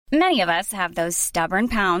Many of us have those stubborn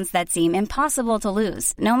pounds that seem impossible to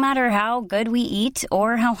lose, no matter how good we eat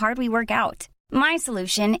or how hard we work out. My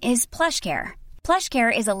solution is PlushCare.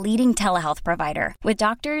 PlushCare is a leading telehealth provider with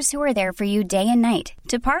doctors who are there for you day and night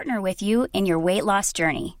to partner with you in your weight loss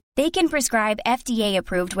journey. They can prescribe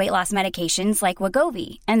FDA-approved weight loss medications like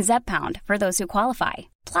Wegovy and Zepbound for those who qualify.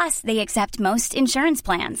 Plus, they accept most insurance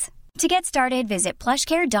plans. To get started, visit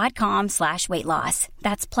plushcare.com/weightloss.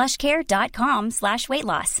 That's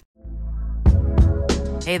plushcare.com/weightloss.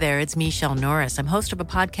 Hey there, it's Michelle Norris. I'm host of a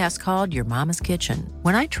podcast called Your Mama's Kitchen.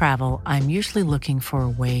 When I travel, I'm usually looking for a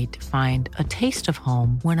way to find a taste of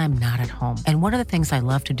home when I'm not at home. And one of the things I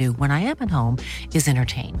love to do when I am at home is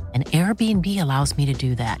entertain. And Airbnb allows me to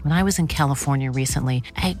do that. When I was in California recently,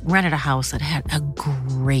 I rented a house that had a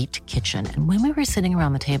great kitchen. And when we were sitting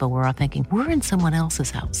around the table, we were all thinking, we're in someone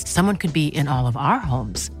else's house. Someone could be in all of our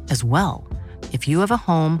homes as well. If you have a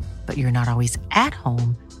home, but you're not always at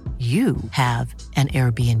home, you have an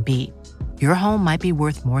Airbnb. Your home might be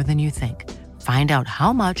worth more than you think. Find out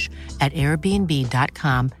how much at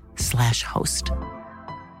airbnb.com/host.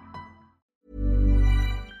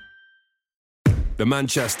 The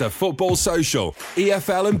Manchester Football Social,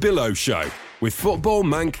 EFL and Below Show with Football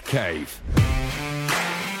Mank Cave.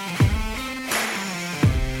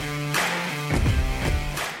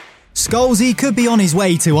 Scholesy could be on his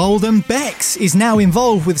way to Oldham. Bex is now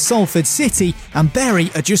involved with Salford City, and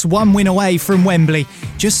Bury are just one win away from Wembley.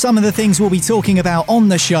 Just some of the things we'll be talking about on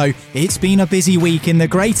the show. It's been a busy week in the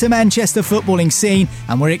greater Manchester footballing scene,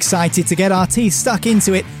 and we're excited to get our teeth stuck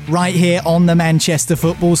into it right here on the Manchester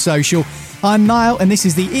Football Social. I'm Niall, and this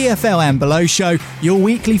is the EFL and Below Show, your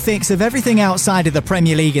weekly fix of everything outside of the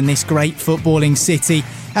Premier League in this great footballing city.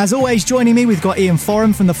 As always, joining me, we've got Ian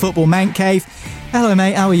Foran from the Football Mank Cave. Hello,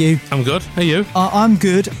 mate. How are you? I'm good. How are you? I'm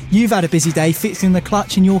good. You've had a busy day fixing the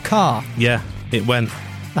clutch in your car. Yeah, it went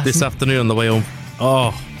this afternoon on the way home.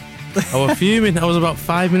 Oh, I was fuming. I was about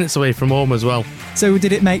 5 minutes away from home as well. So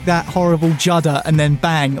did it make that horrible judder and then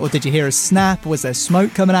bang? Or did you hear a snap? Was there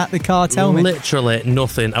smoke coming out the car? Tell me. Literally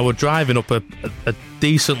nothing. I was driving up a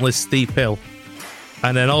decently steep hill,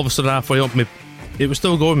 and then all of a sudden halfway up, it was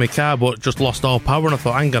still going my car, but just lost all power, and I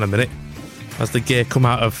thought, hang on a minute. As the gear come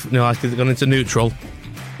out of, like it's gone into neutral,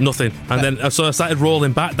 nothing. And then so I started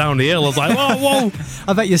rolling back down the hill. I was like, whoa.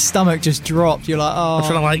 I bet your stomach just dropped. You're like, oh,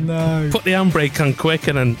 I'm trying to no. Put the handbrake on quick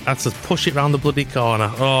and then had to push it round the bloody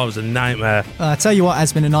corner. Oh, it was a nightmare. I tell you what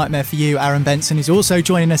has been a nightmare for you, Aaron Benson, is also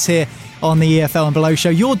joining us here on the EFL and Below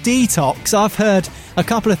Show. Your detox. I've heard a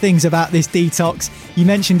couple of things about this detox. You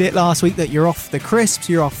mentioned it last week that you're off the crisps,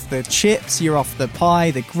 you're off the chips, you're off the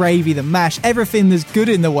pie, the gravy, the mash, everything that's good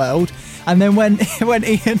in the world. And then when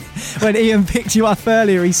Ian picked you up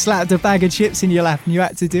earlier, he slapped a bag of chips in your lap and you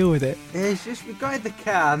had to deal with it. It's just, we got in the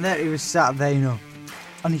car and there he was sat there,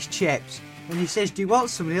 on his chips. And he says, do you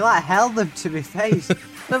want some? And he held them to my face. And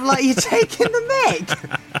I'm like, you're taking the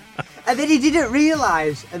mick? And then he didn't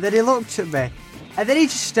realise. And then he looked at me. And then he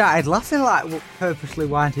just started laughing, purposely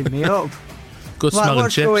winding me up. Good smelling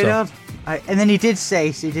what's chips. What's going on? And then he did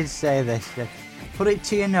say this. Put it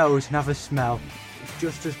to your nose and have a smell. It's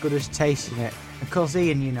just as good as tasting it. Because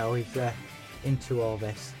Ian, he's into all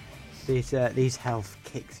this. These health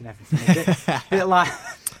kicks and everything. A bit like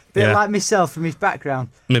myself from his background.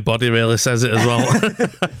 My body really says it as well.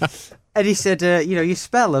 And he said, you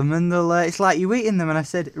smell them and it's like you eating them. And I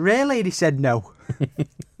said, really? And he said, no.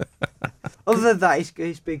 Other than that,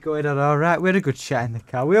 he's been going on all right. We had a good chat in the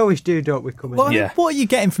car. We always do, don't we, coming in? What are you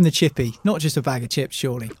getting from the chippy? Not just a bag of chips,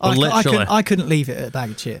 surely. Well, I couldn't leave it at a bag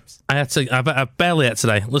of chips. I barely ate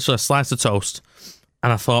today. Literally a slice of toast.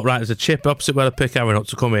 And I thought, right, there's a chip opposite where I pick Aaron up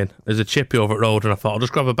to come in. There's a chippy over at road, and I thought, I'll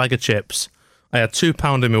just grab a bag of chips. I had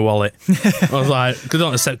 £2 in my wallet. I was like, because I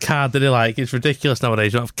don't accept card, did he? It's ridiculous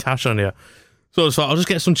nowadays. You don't have cash on you. So I just thought, I'll just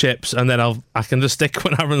get some chips, and then I can just stick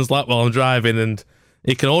one in Aaron's lap while I'm driving, and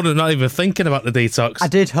he can order, not even thinking about the detox. I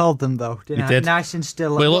did hold them, though, didn't I? Did. Nice and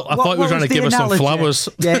still. Well, look, I thought you were trying to give us some flowers.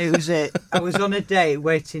 Yeah, it was it. I was on a date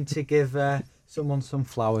waiting to give someone some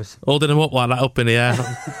flowers. Holding them up like that, up in the air.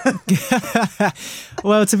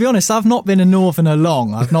 Well, to be honest, I've not been a northerner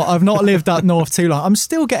long. I've not lived up north too long. I'm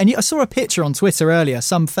still getting. I saw a picture on Twitter earlier.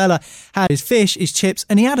 Some fella had his fish, his chips,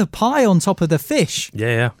 and he had a pie on top of the fish.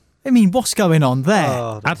 Yeah. I mean, what's going on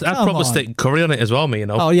there? I'd probably stick curry on it as well,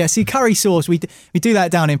 Oh, yeah. See, curry sauce, we do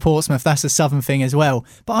that down in Portsmouth. That's a southern thing as well.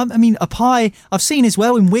 But, I mean, a pie, I've seen as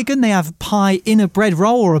well in Wigan, they have pie in a bread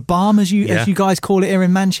roll or a barm, as you guys call it here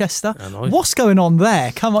in Manchester. I know. What's going on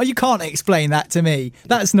there? Come on, you can't explain that to me.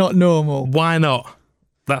 That's not normal. Why not?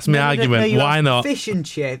 That's my argument. Why not? Fish and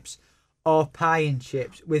chips or pie and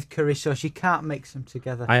chips with curry sauce. You can't mix them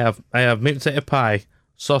together. I have meat potato pie,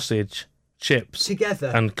 sausage, chips,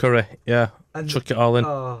 together and curry. Yeah, and chuck it all in.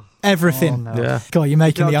 Oh. Everything. Oh, no. Yeah. God, you're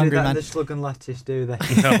making me Don't hungry, do that man. in the slug and lettuce, do they?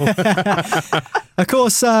 No. Of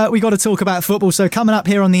course, we got to talk about football. So coming up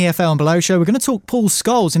here on the EFL and Below Show, we're going to talk Paul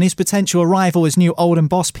Scholes and his potential arrival as new Oldham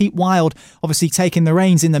boss. Pete Wild obviously taking the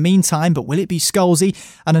reins in the meantime, but will it be Scholesy?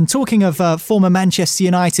 And then talking of former Manchester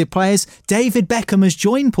United players, David Beckham has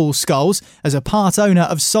joined Paul Scholes as a part owner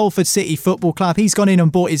of Salford City Football Club. He's gone in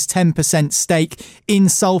and bought his 10% stake in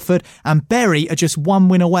Salford, and Bury are just one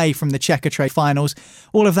win away from the Checkatrade finals.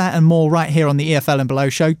 All of that and more right here on the EFL and Below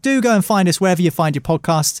Show. Do go and find us wherever you find your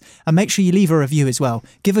podcasts, and make sure you leave a review as well.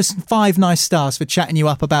 Give us 5 nice stars for chatting you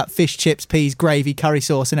up about fish, chips, peas, gravy, curry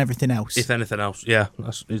sauce and everything else. If anything else, yeah,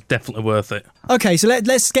 it's definitely worth it. Okay, so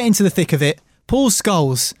let's get into the thick of it. Paul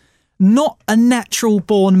Scholes, not a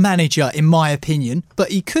natural-born manager in my opinion, but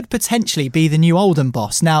he could potentially be the new Oldham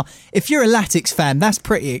boss. Now, if you're a Latics fan, that's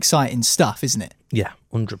pretty exciting stuff, isn't it? Yeah,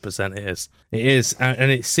 100% it is. It is,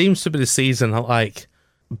 and it seems to be the season like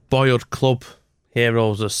boiled club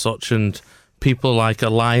heroes as such, and people like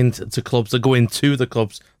aligned to clubs, are going to the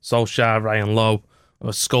clubs. Solskjaer, Ryan Lowe,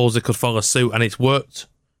 or Scholes could follow suit, and it's worked.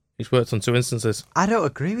 It's worked on 2 instances. I don't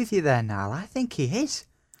agree with you there, Niall. I think he is.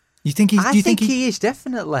 You think he's? I think he is,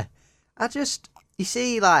 definitely. You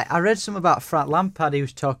see, like, I read some about Frank Lampard. He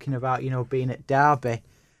was talking about, being at Derby,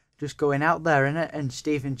 just going out there, and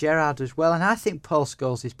Steven Gerrard as well. And I think Paul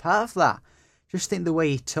Scholes is part of that. Just think the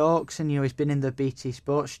way he talks, and he's been in the BT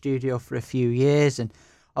Sports studio for a few years, and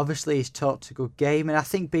obviously he's talked a good game. And I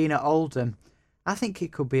think being at Oldham, I think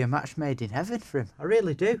it could be a match made in heaven for him. I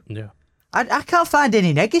really do. Yeah. I can't find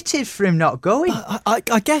any negatives for him not going.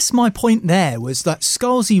 I guess my point there was that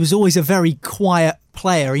Scholesy was always a very quiet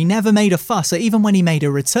player. He never made a fuss. So even when he made a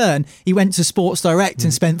return, he went to Sports Direct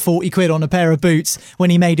and spent 40 quid on a pair of boots when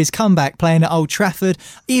he made his comeback playing at Old Trafford.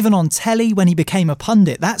 Even on telly when he became a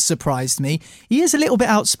pundit, that surprised me. He is a little bit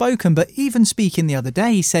outspoken, but even speaking the other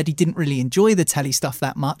day, he said he didn't really enjoy the telly stuff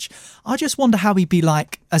that much. I just wonder how he'd be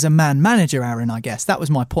like as a man manager, Aaron, I guess. That was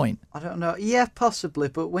my point. I don't know. Yeah, possibly.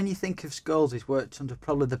 But when you think of Scholes, he's worked under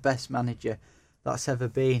probably the best manager that's ever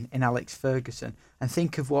been in Alex Ferguson. And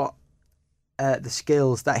think of what the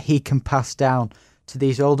skills that he can pass down to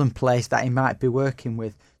these Oldham players that he might be working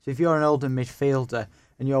with. So if you're an Oldham midfielder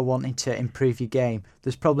and you're wanting to improve your game,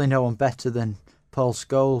 there's probably no one better than Paul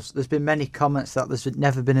Scholes. There's been many comments that there's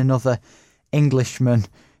never been another Englishman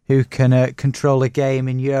who can control a game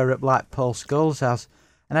in Europe like Paul Scholes has.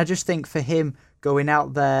 And I just think for him going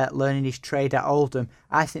out there, learning his trade at Oldham,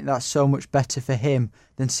 I think that's so much better for him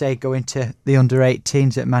than, say, going to the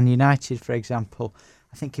under-18s at Man United, for example.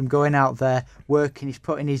 I think him going out there, working, he's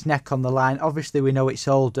putting his neck on the line. Obviously, we know it's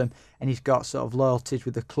Oldham and he's got sort of loyalties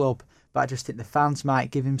with the club, but I just think the fans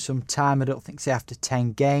might give him some time. I don't think, say, after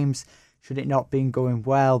 10 games, should it not been going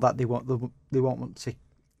well, that they won't want to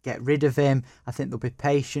get rid of him. I think they'll be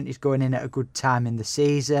patient. He's going in at a good time in the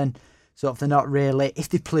season. So if they're not really, if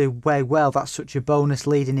they play way well, that's such a bonus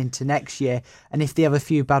leading into next year. And if they have a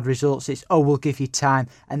few bad results, it's, we'll give you time,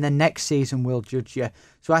 and then next season we'll judge you.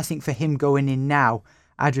 So I think for him going in now,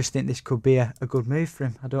 I just think this could be a good move for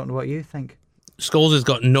him. I don't know what you think. Scholes has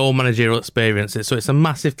got no managerial experience, so it's a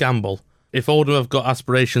massive gamble. If Oldham have got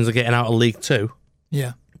aspirations of getting out of League Two,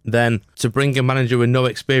 yeah, then to bring a manager with no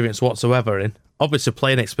experience whatsoever in, obviously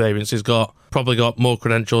playing experience, he's probably got more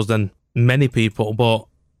credentials than many people, but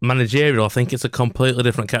managerial, I think it's a completely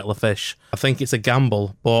different kettle of fish. I think it's a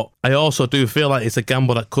gamble, but I also do feel like it's a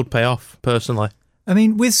gamble that could pay off, personally. I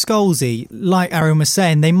mean, with Scholesy, like Aaron was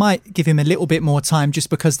saying, they might give him a little bit more time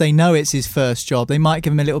just because they know it's his first job. They might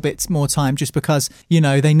give him a little bit more time just because, they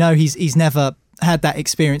know he's never had that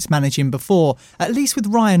experience managing before. At least with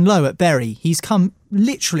Ryan Lowe at Bury, he's come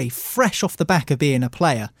literally fresh off the back of being a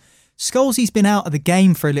player. Scholesy's been out of the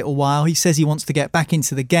game for a little while. He says he wants to get back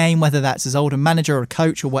into the game, whether that's as Oldham manager or a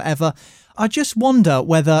coach or whatever. I just wonder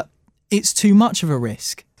whether it's too much of a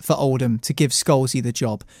risk for Oldham to give Scholesy the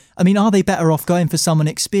job. I mean, are they better off going for someone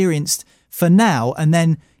experienced for now and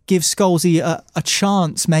then give Scholesy a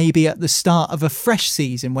chance maybe at the start of a fresh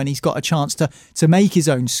season when he's got a chance to make his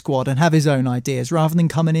own squad and have his own ideas rather than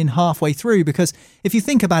coming in halfway through? Because if you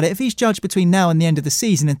think about it, if he's judged between now and the end of the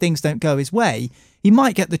season and things don't go his way, he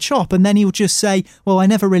might get the chop and then he'll just say, well, I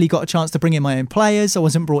never really got a chance to bring in my own players. I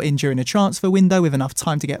wasn't brought in during a transfer window with enough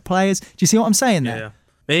time to get players. Do you see what I'm saying there? Yeah.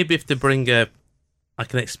 Maybe if they bring an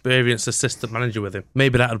experienced assistant manager with him,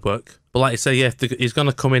 maybe that would work. But like you say, yeah, he's going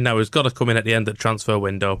to come in now. He's got to come in at the end of the transfer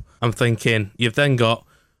window. I'm thinking, you've then got,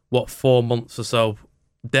 4 months or so.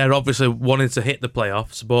 They're obviously wanting to hit the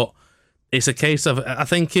playoffs, but it's a case of, I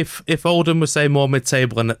think if Oldham was, say, more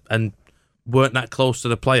mid-table and weren't that close to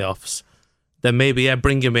the playoffs, then maybe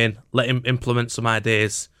bring him in, let him implement some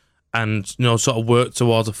ideas, and sort of work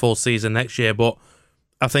towards a full season next year. But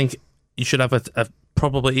I think you should have a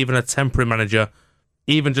probably even a temporary manager,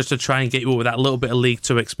 even just to try and get you up with that little bit of League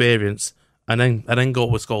Two experience, and then go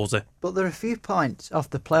with Scholesy. But there are a few points off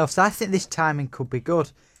the playoffs. I think this timing could be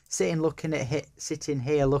good. Sitting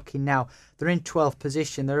here looking now, they're in 12th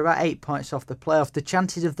position. They're about 8 points off the playoff. The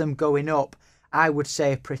chances of them going up, I would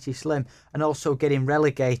say, are pretty slim. And also getting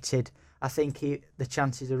relegated, I think the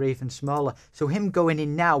chances are even smaller. So him going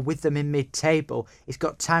in now with them in mid-table, he's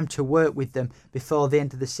got time to work with them before the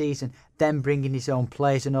end of the season, then bringing his own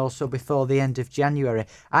players, and also before the end of January.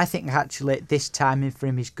 I think actually this timing for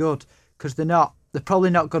him is good, because they're probably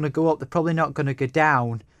not going to go up, they're probably not going to go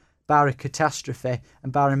down, bar a catastrophe,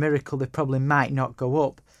 and bar a miracle, they probably might not go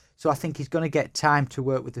up. So I think he's going to get time to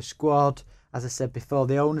work with the squad. As I said before,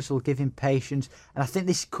 the owners will give him patience, and I think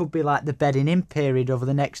this could be like the bedding in period over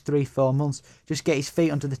the next 3-4 months. Just get his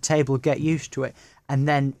feet under the table, get used to it, and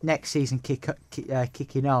then next season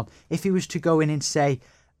kicking on. If he was to go in say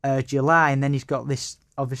July, and then he's got this,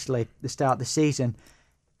 obviously the start of the season,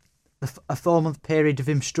 a 4-month period of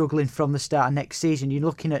him struggling from the start of next season, you're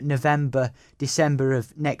looking at November, December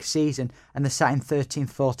of next season, and they're sat in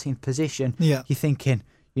 13th, 14th position. Yeah. You're thinking,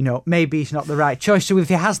 maybe he's not the right choice. So if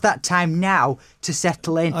he has that time now to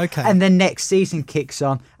settle in, and then next season kicks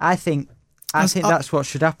on, I think that's what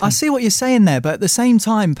should happen. I see what you're saying there, but at the same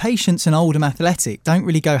time, patience and Oldham Athletic don't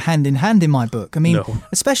really go hand in hand in my book. I mean,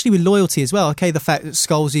 especially with loyalty as well. Okay, the fact that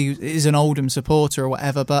Scholesy is an Oldham supporter or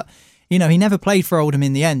whatever, but he never played for Oldham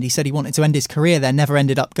in the end. He said he wanted to end his career there, never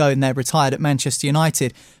ended up going there, retired at Manchester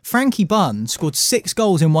United. Frankie Bunn scored 6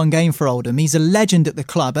 goals in one game for Oldham. He's a legend at the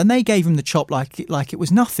club, and they gave him the chop like it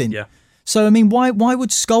was nothing. Yeah. So, I mean, why would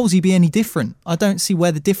Scholesy be any different? I don't see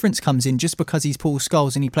where the difference comes in just because he's Paul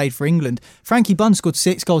Scholes and he played for England. Frankie Bunn scored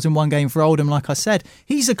 6 goals in one game for Oldham, like I said.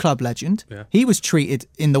 He's a club legend. Yeah. He was treated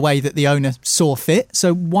in the way that the owner saw fit.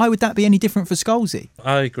 So why would that be any different for Scholesy?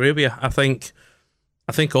 I agree with you. I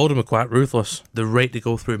think Oldham are quite ruthless. The rate they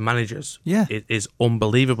go through managers is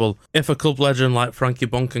unbelievable. If a club legend like Frankie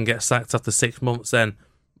Bunn can get sacked after 6 months, then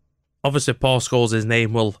obviously Paul Scholes'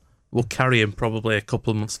 name will carry him probably a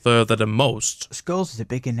couple of months further than most. Scholes is a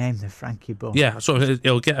bigger name than Frankie Bunn. Yeah, so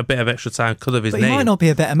he'll get a bit of extra time because of his name. But he might not be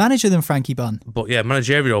a better manager than Frankie Bunn. But yeah,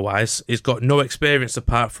 managerial-wise, he's got no experience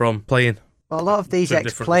apart from playing. Well, a lot of these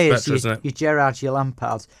ex-players, your Gerrards, your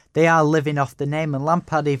Lampards, they are living off the name, and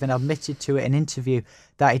Lampard even admitted to it in an interview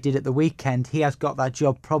that he did at the weekend. He has got that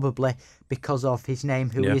job probably because of his name,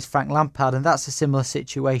 who is Frank Lampard, and that's a similar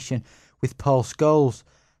situation with Paul Scholes.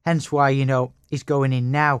 Hence why, he's going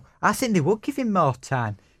in now. I think they would give him more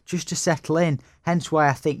time just to settle in. Hence why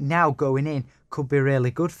I think now going in could be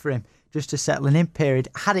really good for him, just a settling in period.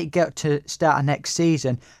 Had it got to start of next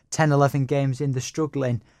season, 10, 11 games in, the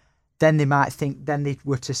struggling, then they might think then they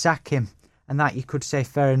were to sack him. And that you could say,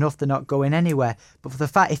 fair enough, they're not going anywhere. But for the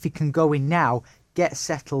fact if he can go in now, get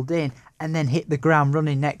settled in, and then hit the ground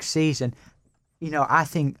running next season, I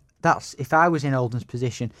think that's, if I was in Oldham's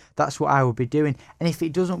position, that's what I would be doing. And if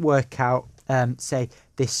it doesn't work out, say,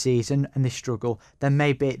 this season and they struggle, then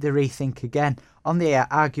maybe they rethink again. On the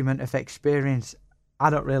argument of experience, I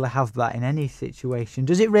don't really have that in any situation.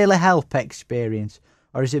 Does it really help experience?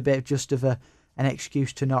 Or is it a bit just of an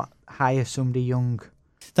excuse to not hire somebody young?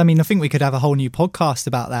 I mean, I think we could have a whole new podcast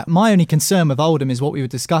about that. My only concern with Oldham is what we were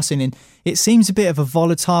discussing, and it seems a bit of a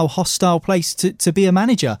volatile, hostile place to be a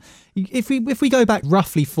manager. If we go back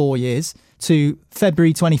roughly 4 years to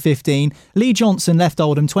February 2015, Lee Johnson left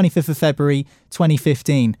Oldham 25th of February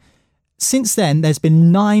 2015. Since then, there's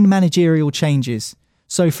been 9 managerial changes.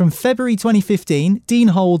 So from February 2015, Dean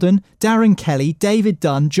Holden, Darren Kelly, David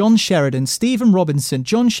Dunn, John Sheridan, Stephen Robinson,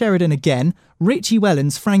 John Sheridan again, Richie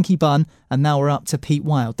Wellens, Frankie Bunn, and now we're up to Pete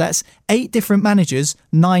Wild. That's 8 different managers,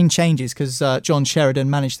 9 changes because John Sheridan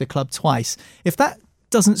managed the club twice. If that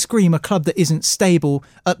doesn't scream a club that isn't stable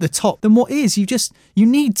at the top, then what is? You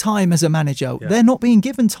need time as a manager. Yeah. They're not being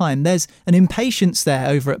given time. There's an impatience there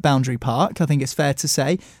over at Boundary Park, I think it's fair to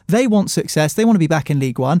say. They want success. They want to be back in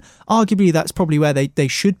League One. Arguably, that's probably where they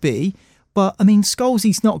should be. But, I mean,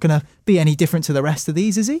 Scholesy's not going to be any different to the rest of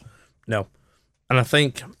these, is he? No. And I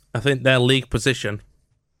think their league position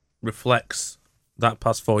reflects that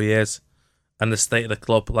past 4 years and the state of the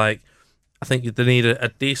club. Like, I think they need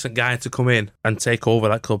a decent guy to come in and take over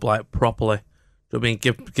that club properly. I mean,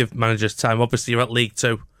 give managers time. Obviously, you're at League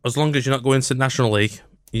Two. As long as you're not going to National League,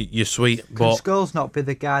 you're sweet. Can Scholes not be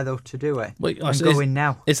the guy though to do it? Well, go in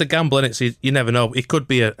now. It's a gamble, isn't it? So you never know. It could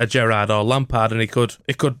be a Gerrard or Lampard, and it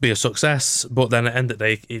could be a success. But then at the end of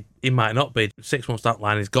the day, he might not be. 6 months down the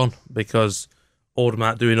line, he's gone because Oldham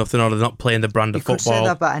aren't doing nothing or they're not playing the brand of You could football. say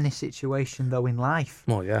that about any situation, though, in life.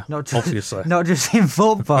 Well, yeah, Not just, obviously. Not just in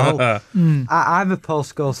football. I'm a Paul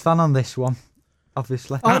Scholes fan on this one,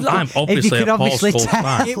 obviously. I'm obviously could a Paul obviously Scholes tell.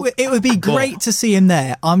 fan. It would be great to see him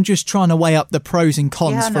there. I'm just trying to weigh up the pros and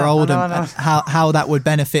cons Yeah, I for know, Oldham I know. and how that would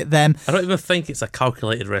benefit them. I don't even think it's a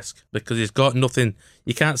calculated risk because he's got nothing.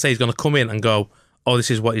 You can't say he's going to come in and go, "Oh,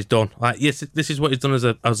 this is what he's done." Like, yes, this is what he's done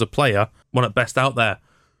as a player, one at best out there.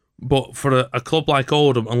 But for a club like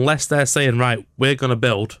Oldham, unless they're saying, right, we're going to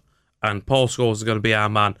build, and Paul Scholes is going to be our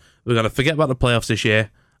man, we're going to forget about the playoffs this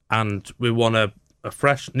year, and we want a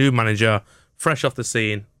fresh new manager, fresh off the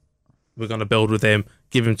scene. We're going to build with him,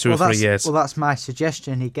 give him 2 or 3 years. Well, that's my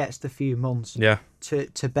suggestion. He gets the few months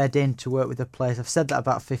to bed in, to work with the players. I've said that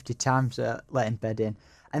about 50 times, let him bed in.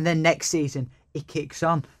 And then next season, he kicks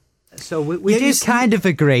on. So we do kind of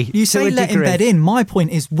agree. You say let him bed in. My point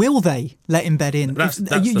is, will they let him bed in? That's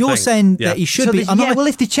You're saying that he should be. Well,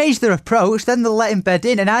 if they change their approach, then they'll let him bed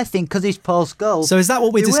in. And I think because he's Paul Scholes. So is that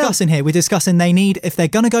what we're discussing here? We're discussing if they're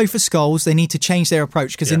going to go for Scholes, they need to change their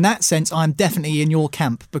approach. Because in that sense, I'm definitely in your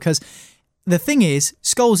camp. Because the thing is,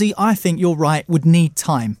 Scholesy, I think you're right, would need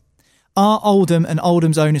time. Are Oldham and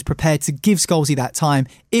Oldham's owners prepared to give Scholesy that time?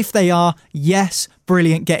 If they are, yes,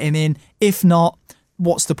 brilliant, get him in. If not,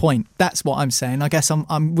 what's the point? That's what I'm saying. I guess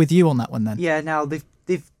I'm with you on that one then. Yeah, now they've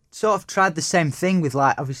sort of tried the same thing with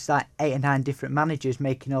obviously 8 or 9 different managers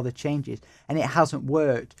making all the changes, and it hasn't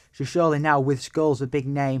worked. So surely now with Scholes, a big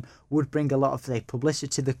name, would bring a lot of publicity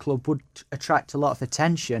to the club, would attract a lot of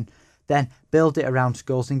attention. Then build it around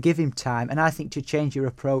Scholes and give him time. And I think to change your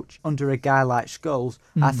approach under a guy like Scholes,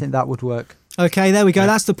 I think that would work. Okay, there we go.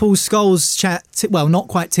 That's the Paul Scholes chat. Well, not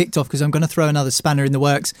quite ticked off because I'm going to throw another spanner in the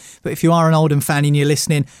works. But if you are an Oldham fan and you're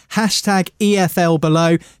listening, hashtag EFL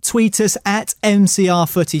Below. Tweet us at MCR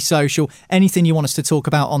Footy Social. Anything you want us to talk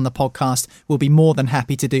about on the podcast, we'll be more than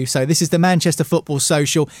happy to do so. This is the Manchester Football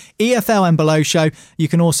Social, EFL and Below Show. You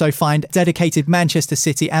can also find dedicated Manchester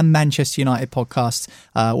City and Manchester United podcasts.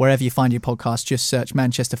 Wherever you find your podcast, just search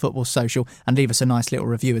Manchester Football Social and leave us a nice little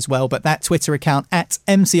review as well. But that Twitter account at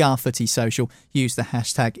MCR Footy Social, use the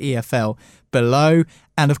hashtag EFL Below.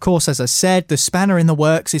 And of course, as I said, the spanner in the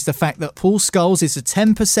works is the fact that Paul Scholes is a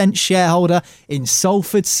 10% shareholder in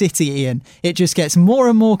Salford City, Ian. It just gets more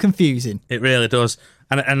and more confusing. It really does.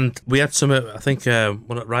 And we had some, I think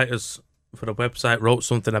one of the writers for the website wrote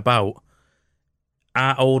something about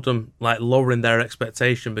Oldham lowering their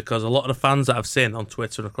expectation, because a lot of the fans that I've seen on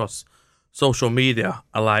Twitter and across social media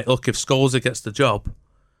are like, look, if Scholes gets the job,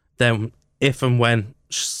 then if and when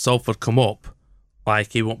Salford come up,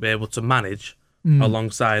 he won't be able to manage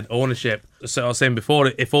alongside ownership. So I was saying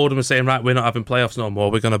before, if Oldham are saying, right, we're not having playoffs no more,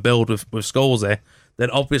 we're going to build with Scholes, then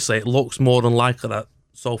obviously it looks more than likely that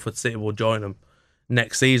Salford City will join them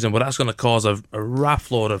next season, but that's going to cause a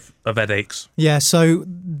raft load of headaches. Yeah, so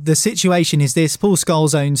the situation is this. Paul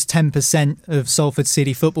Scholes owns 10% of Salford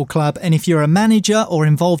City Football Club, and if you're a manager or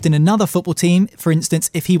involved in another football team, for instance,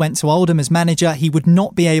 if he went to Oldham as manager, he would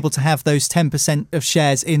not be able to have those 10% of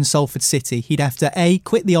shares in Salford City. He'd have to A,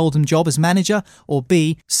 quit the Oldham job as manager, or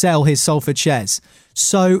B, sell his Salford shares.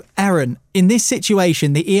 So, Aaron, in this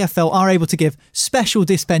situation, the EFL are able to give special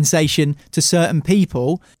dispensation to certain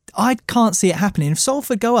people. I can't see it happening. If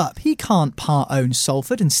Salford go up, he can't part-own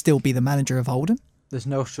Salford and still be the manager of Oldham. There's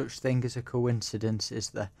no such thing as a coincidence,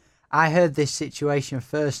 is there? I heard this situation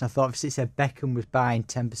first and I thought, obviously it said Beckham was buying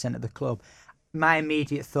 10% of the club. My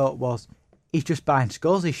immediate thought was, he's just buying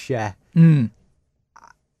Scholes' share.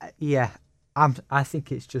 Yeah, I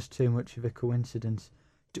think it's just too much of a coincidence.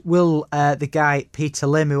 Will the guy, Peter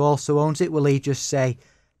Lim, who also owns it, will he just say,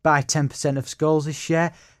 buy 10% of Scholes'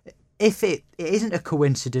 share? If it isn't a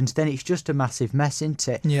coincidence, then it's just a massive mess, isn't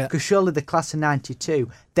it? Yeah. Because surely the class of 92,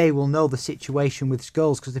 they will know the situation with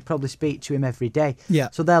Scholes because they probably speak to him every day. Yeah.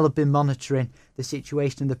 So they'll have been monitoring the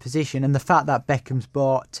situation and the position. And the fact that Beckham's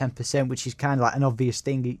bought 10%, which is kind of like an obvious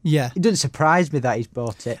thing. Yeah. It doesn't surprise me that he's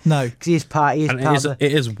bought it. No. Because he is part of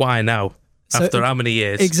it is why now. So, after how many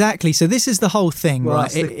years? Exactly. So this is the whole thing, well,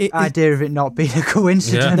 right? The idea of it not being a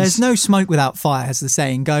coincidence. Yeah. There's no smoke without fire, as the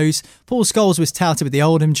saying goes. Paul Scholes was touted with the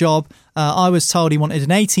Oldham job. I was told he wanted an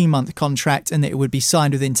 18-month contract and that it would be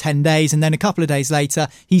signed within 10 days. And then a couple of days later,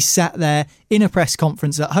 he sat there in a press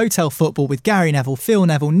conference at Hotel Football with Gary Neville, Phil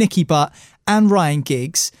Neville, Nicky Butt and Ryan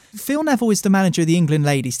Giggs. Phil Neville is the manager of the England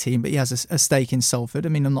ladies team, but he has a stake in Salford. I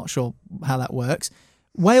mean, I'm not sure how that works.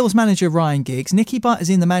 Wales manager Ryan Giggs. Nicky Butt is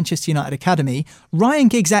in the Manchester United Academy. Ryan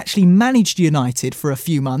Giggs actually managed United for a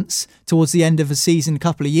few months towards the end of a season a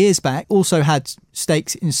couple of years back. Also had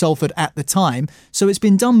stakes in Salford at the time. So it's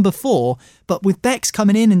been done before. But with Becks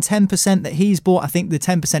coming in and 10% that he's bought, I think the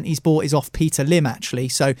 10% he's bought is off Peter Lim, actually.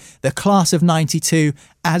 So the class of 92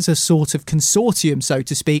 as a sort of consortium, so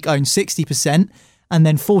to speak, owns 60%. And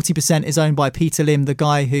then 40% is owned by Peter Lim, the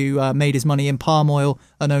guy who made his money in palm oil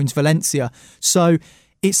and owns Valencia. So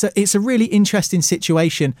it's a really interesting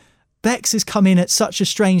situation. Becks has come in at such a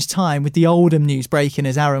strange time with the Oldham news breaking,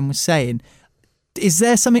 as Aaron was saying. Is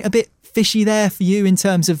there something a bit fishy there for you in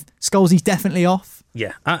terms of Scholes? He's definitely off?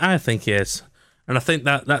 Yeah, I think he is. And I think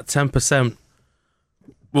that 10%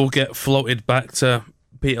 will get floated back to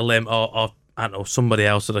Peter Lim or I don't know, somebody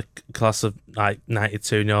else at a class of like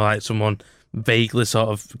 92, you know, like someone vaguely sort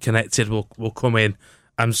of connected will come in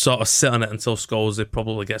and sort of sit on it until Scholes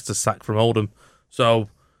probably gets the sack from Oldham. So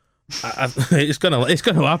it's gonna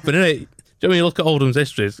happen, isn't it? Do you know when you look at Oldham's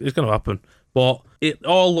history, it's gonna happen. But it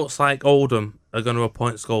all looks like Oldham are going to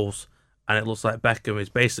appoint Scholes, and it looks like Beckham is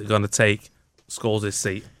basically going to take Scholes'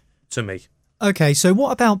 seat. To me. Okay, so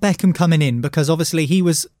what about Beckham coming in? Because obviously he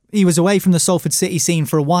was away from the Salford City scene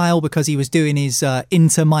for a while because he was doing his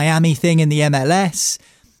Inter Miami thing in the MLS.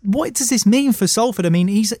 What does this mean for Salford? I mean,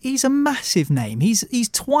 he's a massive name. He's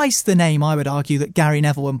twice the name, I would argue, that Gary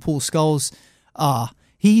Neville and Paul Scholes are.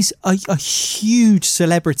 He's a huge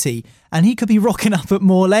celebrity, and he could be rocking up at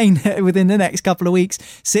Moor Lane within the next couple of weeks,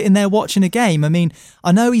 sitting there watching a game. I mean,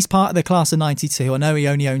 I know he's part of the class of 92. I know he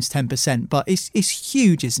only owns 10%, but it's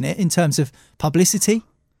huge, isn't it, in terms of publicity?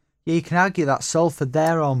 Yeah, you can argue that Salford,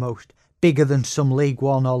 they're almost bigger than some League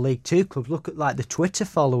One or League Two clubs. Look at like the Twitter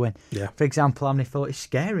following. Yeah. For example, how many followers? It's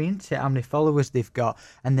scary, isn't it? How many followers they've got,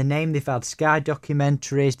 and the name they've had Sky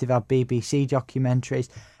documentaries, they've had BBC documentaries.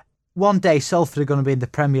 One day Salford are going to be in the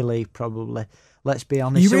Premier League, probably. Let's be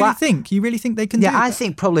honest. You really think they can do that? Yeah, I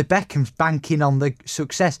think probably Beckham's banking on the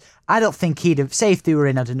success. I don't think he'd have, say if they were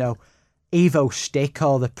in, I don't know, Evo Stick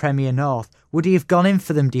or the Premier North, would he have gone in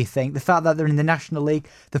for them, do you think? The fact that they're in the National League,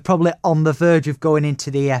 they're probably on the verge of going into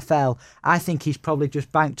the EFL. I think he's probably just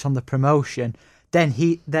banked on the promotion. Then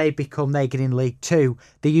they get in League Two.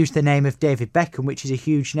 They use the name of David Beckham, which is a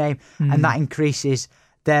huge name, and that increases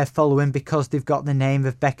their following because they've got the name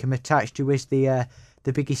of Beckham attached to is the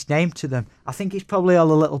biggest name to them. I think it's probably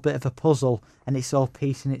all a little bit of a puzzle, and it's all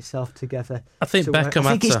piecing itself together. I think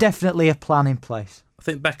it's definitely a plan in place. I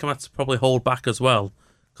think Beckham had to probably hold back as well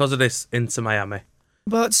because of this Inter Miami.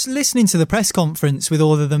 But listening to the press conference with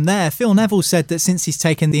all of them there, Phil Neville said that since he's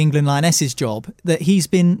taken the England Lionesses job, that he's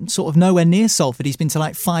been sort of nowhere near Salford. He's been to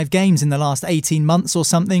like 5 games in the last 18 months or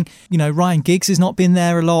something. You know, Ryan Giggs has not been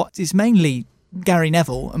there a lot. It's mainly Gary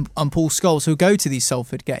Neville and Paul Scholes who go to these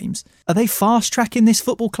Salford games. Are they fast-tracking this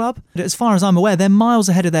football club? As far as I'm aware, they're miles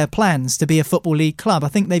ahead of their plans to be a Football League club. I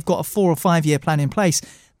think they've got a 4 or 5 year plan in place.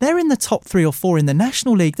 They're in the top 3 or 4 in the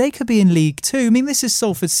National League. They could be in League 2. I mean, this is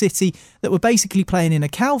Salford City that were basically playing in a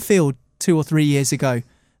cow field 2 or 3 years ago.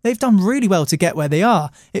 They've done really well to get where they are.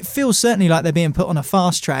 It feels certainly like they're being put on a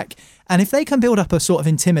fast track. And if they can build up a sort of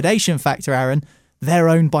intimidation factor, Aaron, they're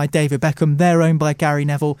owned by David Beckham, they're owned by Gary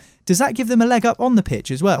Neville. Does that give them a leg up on the pitch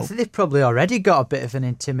as well? I think they've probably already got a bit of an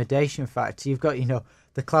intimidation factor. You've got,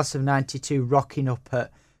 the class of 92 rocking up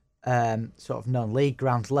at sort of non-league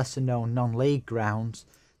grounds, lesser known non-league grounds.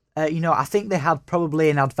 I think they had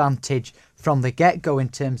probably an advantage from the get-go in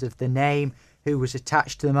terms of the name, who was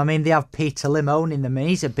attached to them. I mean, they have Peter Lim owning them, and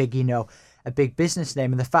he's a big business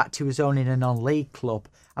name, and the fact he was owning a non-league club,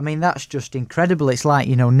 I mean, that's just incredible. It's like,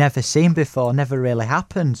 never seen before, never really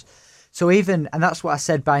happens. So and that's what I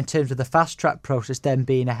said in terms of the fast-track process, them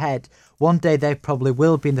being ahead. One day they probably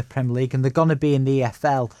will be in the Premier League, and they're going to be in the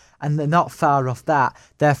EFL, and they're not far off that.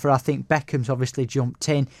 Therefore, I think Beckham's obviously jumped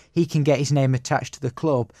in. He can get his name attached to the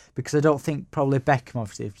club, because I don't think probably Beckham,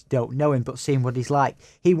 obviously, if you don't know him, but seeing what he's like,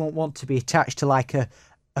 he won't want to be attached to like a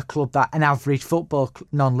club an average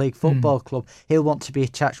non-league football club. He'll want to be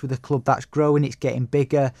attached with a club that's growing, it's getting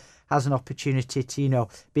bigger, has an opportunity to,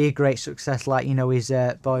 be a great success like, his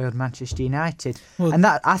boyhood Manchester United. Well, and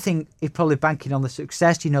that, I think, he's probably banking on the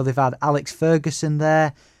success. They've had Alex Ferguson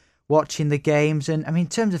there watching the games. And, I mean, in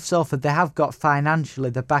terms of Salford, they have got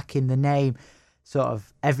financially, they're backing the name. sort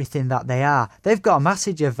of everything that they are. They've got a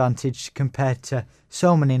massive advantage compared to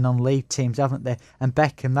so many non-league teams, haven't they? And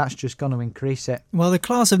Beckham, that's just going to increase it. Well, the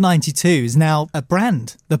class of 92 is now a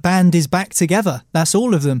brand. The band is back together. That's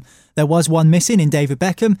all of them. There was one missing in David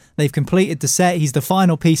Beckham. They've completed the set. He's the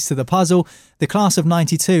final piece to the puzzle. The class of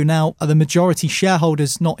 92 now are the majority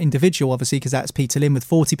shareholders, not individual, obviously, because that's Peter Lim with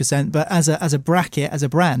 40%. But as a bracket, as a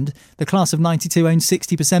brand, the class of 92 owns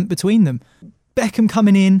 60% between them. Beckham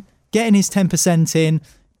coming in, getting his 10% in.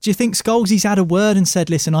 Do you think Scholes had a word and said,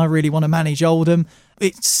 listen, I really want to manage Oldham?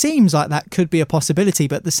 It seems like that could be a possibility,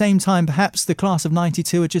 but at the same time, perhaps the class of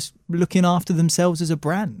 92 are just looking after themselves as a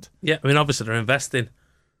brand. Yeah, I mean, obviously they're investing.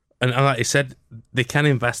 And like you said, they can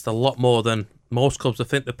invest a lot more than most clubs. I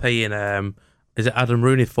think they're paying, is it Adam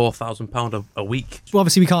Rooney, £4,000 a week? Well,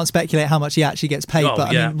 obviously we can't speculate how much he actually gets paid,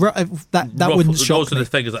 but yeah. I mean, that wouldn't shock me. Those are the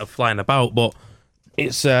figures that are flying about, but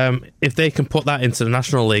it's if they can put that into the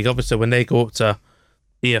National League, obviously when they go up to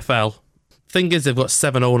EFL, thing is they've got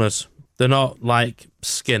 7 owners. They're not like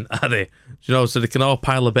skin, are they? So they can all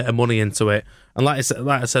pile a bit of money into it. And like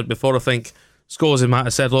I said before, I think Scholes might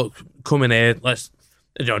have said, look, come in here, let's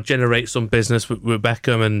generate some business with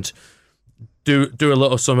Beckham and do a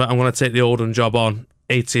little something. I'm going to take the Oldham job on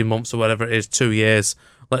 18 months or whatever it is, 2 years.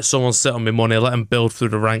 Let someone sit on my money, let him build through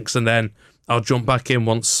the ranks, and then I'll jump back in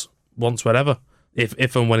once whatever.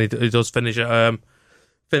 If and when he does finish at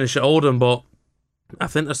Oldham. But I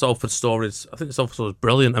think the Salford story is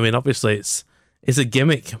brilliant. I mean, obviously it's a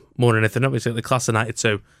gimmick more than anything. Obviously, the class of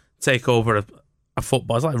 92 take over a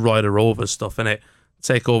football. It's like Roy the Rovers stuff, innit?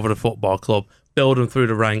 Take over the football club, build them through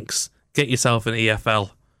the ranks, get yourself an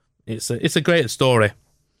EFL. It's a great story,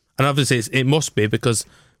 and obviously it must be because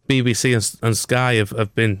BBC and Sky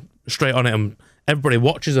have been straight on it, and everybody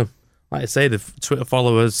watches them. Like I say, the Twitter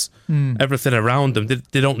followers, everything around them.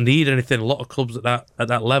 They don't need anything. A lot of clubs at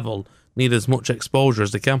that level need as much exposure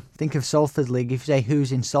as they can. Think of Salford League. If you say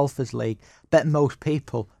who's in Salford League, bet most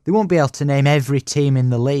people, they won't be able to name every team in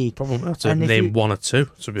the league. Probably have to name one or two,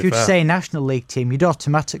 to be if you'd fair. say National League team, you'd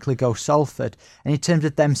automatically go Salford. And in terms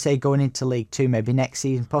of them, say, going into League 2, maybe next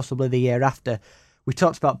season, possibly the year after, we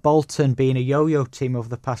talked about Bolton being a yo-yo team over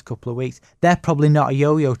the past couple of weeks. They're probably not a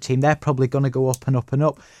yo-yo team. They're probably going to go up and up and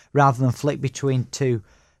up rather than flick between two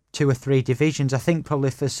or three divisions. I think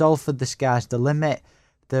probably for Salford, the sky's the limit.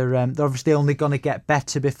 They're obviously only going to get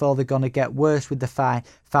better before they're going to get worse with the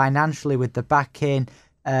financially, with the backing.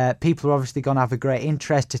 People are obviously going to have a great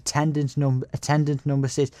interest. Attendance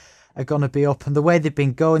numbers are going to be up. And the way they've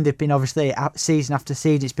been going, they've been obviously season after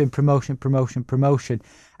season, it's been promotion.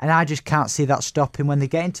 And I just can't see that stopping when they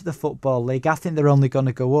get into the Football League. I think they're only going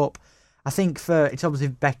to go up. I think it's obviously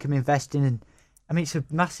Beckham investing in. I mean, it's a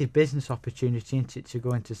massive business opportunity, isn't it, to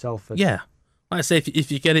go into Salford? Yeah. Like I say,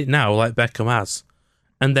 if you get it now, like Beckham has,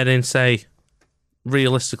 and then in, say,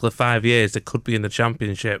 realistically 5 years, they could be in the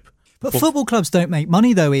Championship. But football clubs don't make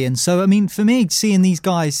money, though, Ian. So, I mean, for me, seeing these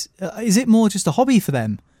guys, is it more just a hobby for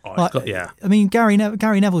them? Yeah. I mean, Gary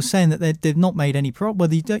Neville's saying that they've not made any profit.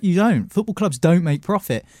 Well, you don't. Football clubs don't make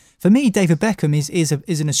profit. For me, David Beckham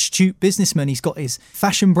is an astute businessman. He's got his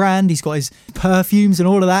fashion brand. He's got his perfumes and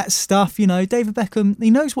all of that stuff. You know, David Beckham,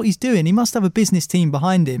 he knows what he's doing. He must have a business team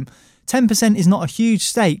behind him. 10% is not a huge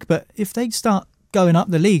stake, but if they start going up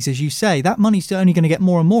the leagues, as you say, that money's only going to get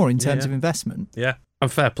more and more in terms of investment. Yeah,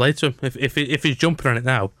 and fair play to him. If he's jumping on it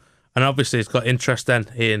now, and obviously he's got interest then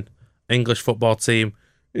in English football team,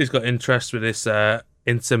 he's got interest with this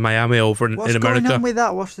Inter Miami over in America. What's going on with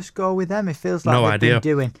that? What's the score with them? It feels like they've been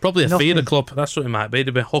doing probably a nothing. feeder club. That's what it might be.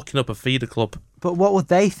 They've been hooking up a feeder club. But what would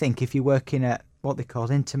they think if you're working at what they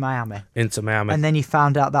call Inter Miami? Inter Miami. And then you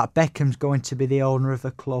found out that Beckham's going to be the owner of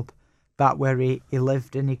a club back where he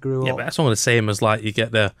lived and he grew up. Yeah, but that's only the same as like you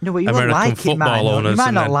get the but you American like football owners. You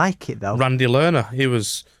might not like it though. Randy Lerner, he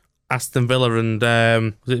was Aston Villa and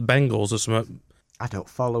was it Bengals or something? I don't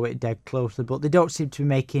follow it dead closely, but they don't seem to be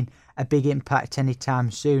making a big impact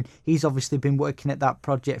anytime soon. He's obviously been working at that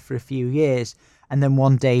project for a few years, and then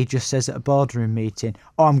one day he just says at a boardroom meeting,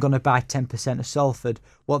 "Oh, I'm going to buy 10% of Salford."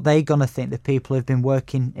 What they going to think, the people who've been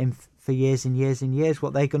working in for years and years and years,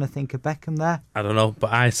 what they going to think of Beckham there? I don't know,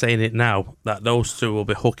 but I'm saying it now that those two will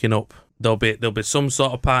be hooking up. There'll be some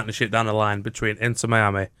sort of partnership down the line between Inter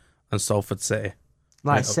Miami and Salford City.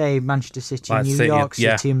 Like say Manchester City, New York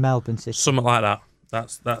City and Melbourne City. Something like that.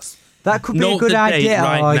 That's That could be Note a good the date idea.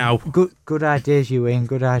 right now. Good ideas, you Ian.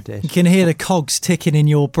 Good ideas. You can hear the cogs ticking in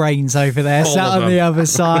your brains over there, All sat of on them. the other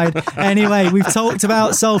side. Anyway, we've talked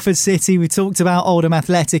about Salford City, we've talked about Oldham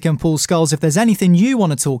Athletic and Paul Scholes. If there's anything you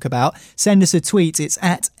want to talk about, send us a tweet. It's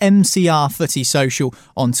at MCR Footy Social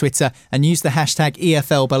on Twitter and use the hashtag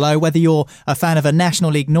EFL Below. Whether you're a fan of a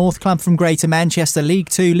National League North club from Greater Manchester, League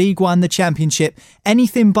 2, League 1, the Championship,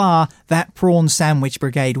 anything bar that prawn sandwich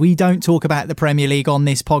brigade. We don't talk about the Premier League on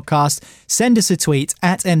this podcast. Send us a tweet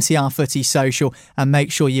at MCR Footy Social and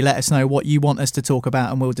make sure you let us know what you want us to talk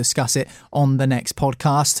about and we'll discuss it on the next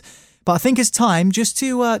podcast. But I think it's time just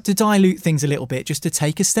to dilute things a little bit, just to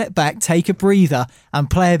take a step back, take a breather and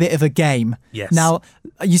play a bit of a game. Yes. Now,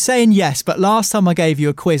 you're saying yes, but last time I gave you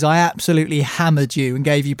a quiz, I absolutely hammered you and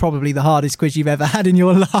gave you probably the hardest quiz you've ever had in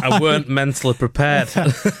your life. I weren't mentally prepared.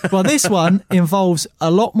 Well, this one involves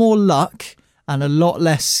a lot more luck and a lot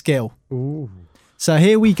less skill. Ooh. So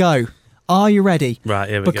here we go. Are you ready? Right,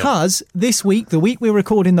 here we go. Because this week, the week we're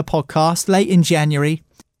recording the podcast, late in January,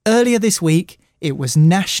 earlier this week, it was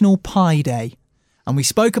National Pie Day. And we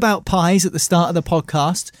spoke about pies at the start of the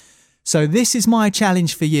podcast. So this is my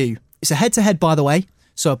challenge for you. It's a head-to-head, by the way.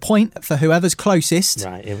 So a point for whoever's closest.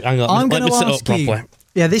 Right, hang on. Let me sit up properly.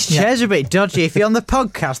 Yeah, this chair's a bit dodgy. If you're on the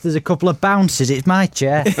podcast, there's a couple of bounces. It's my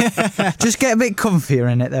chair. Just get a bit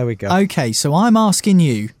comfier in it. There we go. Okay, so I'm asking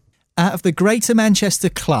you, out of the Greater Manchester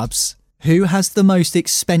clubs, who has the most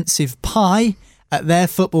expensive pie at their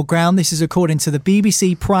football ground? This is according to the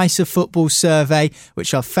BBC Price of Football survey,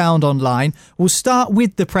 which I've found online. We'll start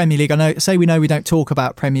with the Premier League. We know we don't talk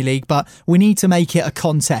about Premier League, but we need to make it a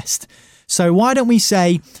contest. So why don't we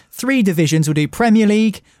say 3 divisions? We'll do Premier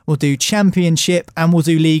League, we'll do Championship, and we'll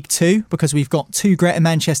do League 2, because we've got 2 Greater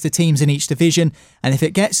Manchester teams in each division. And if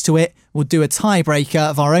it gets to it, we'll do a tiebreaker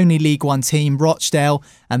of our only League 1 team, Rochdale,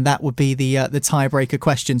 and that would be the tiebreaker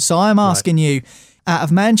question. So I'm asking you, out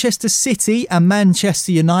of Manchester City and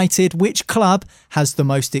Manchester United, which club has the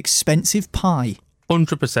most expensive pie?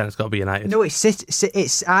 100% it's got to be United. No, it's City.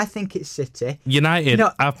 I think it's City. United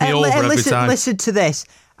have me over every time. Listen to this.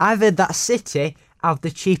 I've heard that City have the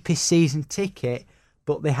cheapest season ticket,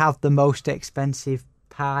 but they have the most expensive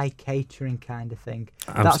pie catering kind of thing.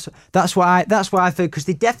 That's what I've heard, because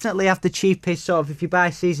they definitely have the cheapest sort of. If you buy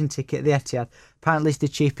a season ticket at the Etihad, apparently it's the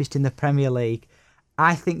cheapest in the Premier League.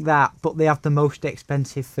 I think that, but they have the most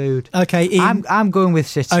expensive food. Okay, Ian. I'm going with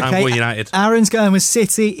City. Okay, I'm going United. Aaron's going with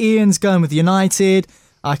City. Ian's going with United.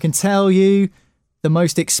 I can tell you, the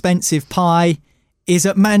most expensive pie is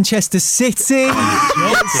at Manchester City.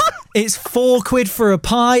 It's £4 for a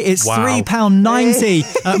pie. It's Wow.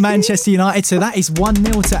 £3.90 at Manchester United. So that is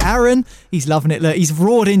 1-0 to Aaron. He's loving it. Look, he's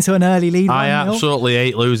roared into an early lead. I 1-0. absolutely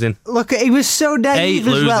hate losing. Look, he was so naive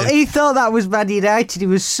as well. losing. He thought that was Man United. He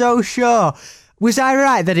was so sure. Was I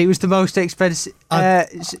right that it was the most expensive,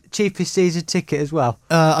 cheapest season ticket as well?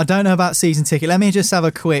 I don't know about season ticket. Let me just have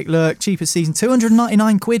a quick look. Cheapest season,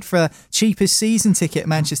 £299 for a cheapest season ticket at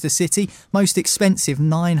Manchester City. Most expensive,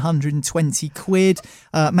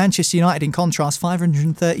 £920. Manchester United, in contrast,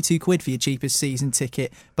 £532 for your cheapest season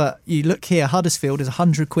ticket. But you look here, Huddersfield is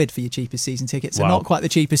 £100 for your cheapest season ticket. So Wow. not quite the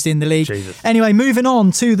cheapest in the league. Jesus. Anyway, moving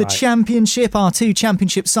on to the Championship. Our 2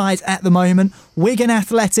 Championship sides at the moment, Wigan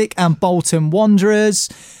Athletic and Bolton Wanderers.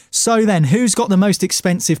 So then, who's got the most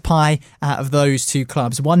expensive pie out of those 2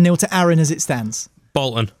 clubs? 1-0 to Aaron as it stands.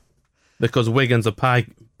 Bolton. Because Wigan's a pie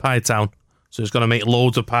town. So it's going to make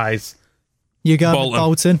loads of pies. You go with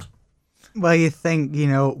Bolton. Well, you think,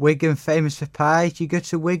 Wigan famous for pies. You go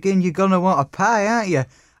to Wigan, you're going to want a pie, aren't you?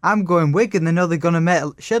 I'm going Wigan. They know they're going to make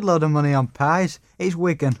a shed load of money on pies. It's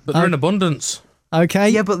Wigan. But they're in abundance. Okay.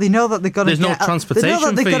 Yeah, but they know that they're going to There's no transportation They know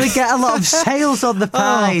that they're going to fees. get a lot of sales on the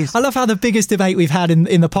pies. I love how the biggest debate we've had in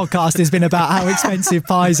the podcast has been about how expensive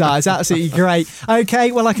pies are. It's absolutely great.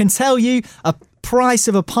 Okay, well, I can tell you a price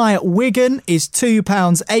of a pie at Wigan is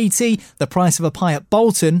 £2.80. The price of a pie at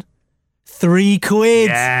Bolton, £3.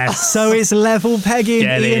 Yes. So it's level pegging.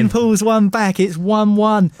 Get Ian in. pulls one back. It's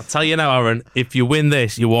 1-1. I'll tell you now, Aaron, if you win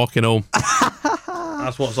this, you're walking home.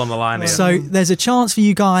 That's what's on the line here. So there's a chance for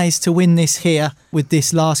you guys to win this here with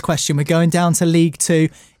this last question. We're going down to League 2.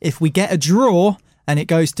 If we get a draw and it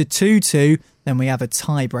goes to 2-2, then we have a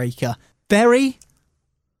tiebreaker. Bury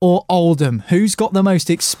or Oldham? Who's got the most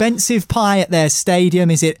expensive pie at their stadium?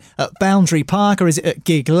 Is it at Boundary Park or is it at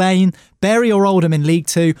Gig Lane? Bury or Oldham in League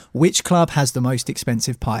 2? Which club has the most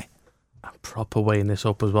expensive pie? I'm proper weighing this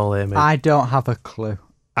up as well here, mate. I don't have a clue.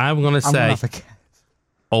 I'm going to say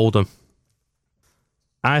Oldham.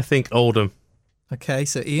 I think Oldham. Okay,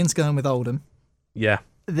 so Ian's going with Oldham. Yeah.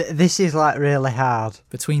 This is like really hard.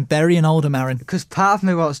 Between Bury and Oldham, Aaron. Because part of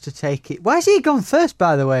me wants to take it. Why has he gone first,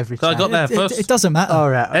 by the way, every time? I got there first. It doesn't matter. All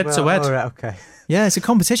right. Head to head. All right, okay. Yeah, it's a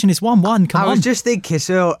competition. It's 1-1. Come on. I was just thinking,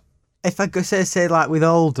 so if I go say like with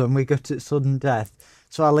Oldham, we go to sudden death,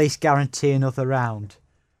 so I at least guarantee another round.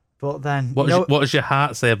 But then... What does your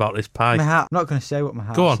heart say about this pie? I'm not going to say what my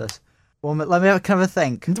heart Go on. says. Well, let me have a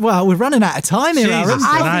think. Well, we're running out of time here, Aaron. Jesus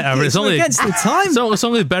tonight, Aaron. It's only against the time. So it's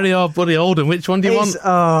only Bury or Buddy Oldham. Which one do you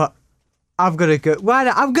want? I'm going to go... Why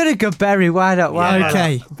not? I'm going to go Bury. Why not?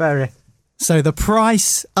 Okay. Bury. So the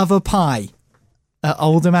price of a pie at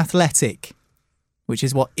Oldham Athletic, which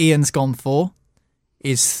is what Ian's gone for,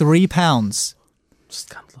 is £3.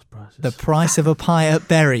 Scandalous prices. The price of a pie at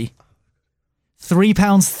Bury,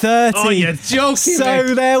 £3.30. Oh, you're joking So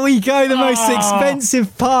me. there we go. The most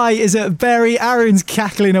expensive pie is at Bury. Aaron's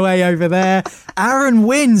cackling away over there. Aaron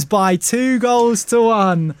wins by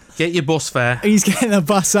 2-1. Get your bus fare. He's getting a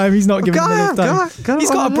bus home. He's not giving the lift home. He's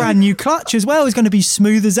got a brand new clutch as well. He's going to be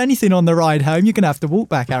smooth as anything on the ride home. You're going to have to walk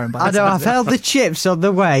back, Aaron. I know. I've held the chips on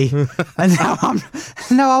the way, and now I'm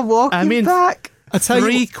walking back. I tell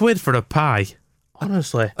you £3 for a pie.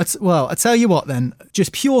 Honestly. Well, I tell you what then,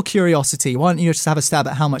 just pure curiosity, why don't you just have a stab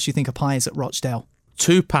at how much you think a pie is at Rochdale?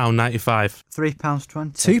 £2.95.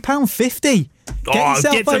 £3.20. £2.50. Get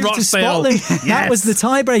yourself get to over to Rochdale. Scotland. Yes. That was the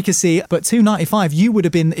tiebreaker, see, but £2.95, you would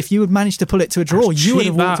have been, if you had managed to pull it to a draw, That's you would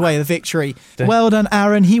have cheap, walked that. away with a victory. Well done,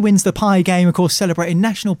 Aaron. He wins the pie game, of course, celebrating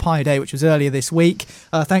National Pie Day, which was earlier this week.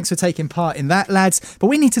 Thanks for taking part in that, lads. But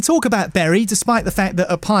we need to talk about Bury, despite the fact that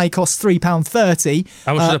a pie costs £3.30.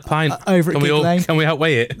 How much is a pint? Over at Gig Lane. Can we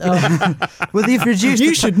outweigh it? Well, they've reduced.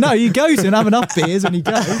 You should know. You go to and have enough beers when you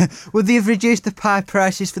go. Well, they've reduced the pie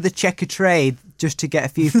prices for the checker trade just to get a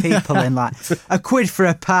few people in, like £1 for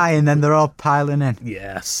a pie, and then they're all piling in.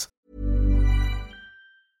 Yes.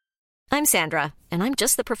 I'm Sandra, and I'm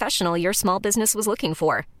just the professional your small business was looking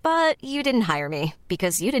for. But you didn't hire me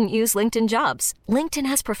because you didn't use LinkedIn Jobs. LinkedIn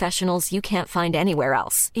has professionals you can't find anywhere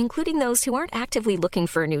else, including those who aren't actively looking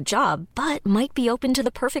for a new job, but might be open to the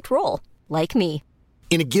perfect role, like me.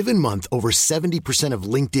 In a given month, over 70% of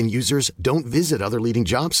LinkedIn users don't visit other leading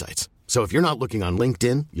job sites. So if you're not looking on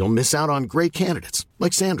LinkedIn, you'll miss out on great candidates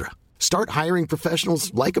like Sandra. Start hiring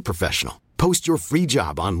professionals like a professional. Post your free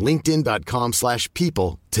job on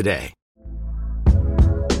linkedin.com/people today.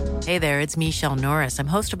 Hey there, it's Michelle Norris. I'm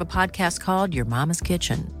host of a podcast called Your Mama's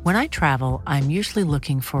Kitchen. When I travel, I'm usually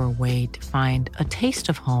looking for a way to find a taste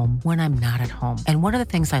of home when I'm not at home. And one of the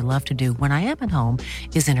things I love to do when I am at home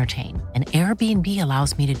is entertain. And Airbnb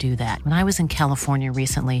allows me to do that. When I was in California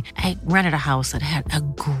recently, I rented a house that had a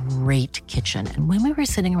great kitchen. And when we were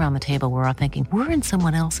sitting around the table, we were all thinking, we're in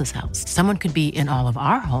someone else's house. Someone could be in all of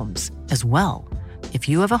our homes as well. If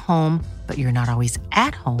you have a home, but you're not always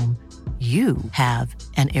at home, you have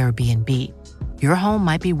an Airbnb. Your home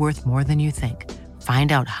might be worth more than you think.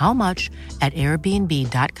 Find out how much at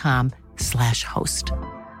airbnb.com/host.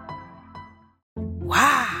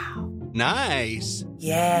 Wow. Nice.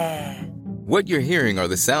 Yeah. What you're hearing are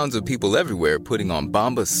the sounds of people everywhere putting on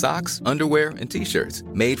Bombas socks, underwear, and T-shirts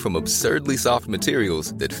made from absurdly soft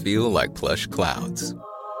materials that feel like plush clouds.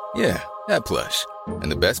 Yeah, that plush.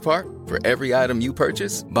 And the best part? For every item you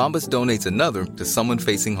purchase, Bombas donates another to someone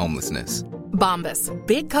facing homelessness. Bombas.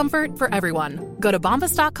 Big comfort for everyone. Go to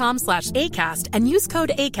bombas.com/ACAST and use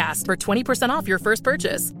code ACAST for 20% off your first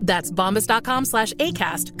purchase. That's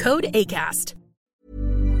bombas.com/ACAST. Code ACAST.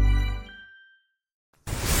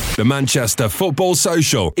 The Manchester Football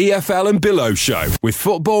Social EFL and Below Show with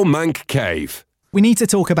Football Mank Cave. We need to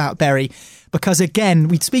talk about Bury because, again,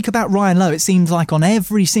 we speak about Ryan Lowe, it seems like, on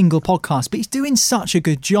every single podcast, but he's doing such a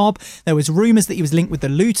good job. There was rumours that he was linked with the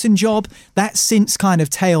Luton job. That's since kind of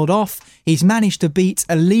tailed off. He's managed to beat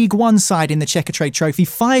a League One side in the Checkatrade Trophy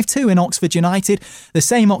 5-2 in Oxford United, the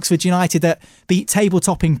same Oxford United that beat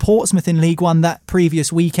table-topping Portsmouth in League One that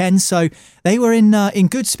previous weekend. So they were in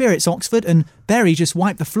good spirits, Oxford, and Bury just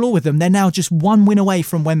wiped the floor with them. They're now just one win away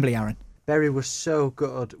from Wembley, Aaron. Bury was so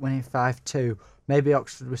good, winning 5-2. Maybe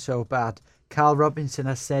Oxford was so bad. Carl Robinson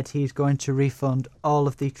has said he's going to refund all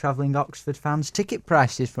of the travelling Oxford fans' ticket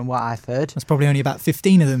prices, from what I've heard. That's probably only about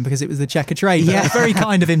 15 of them because it was the Checkatrade. Yeah, very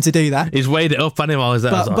kind of him to do that. He's weighed it up, animal. Is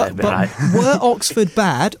that? But were Oxford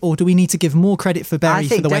bad, or do we need to give more credit for Bury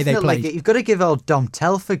for the way they played? You've got to give old Dom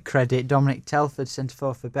Telford credit. Dominic Telford,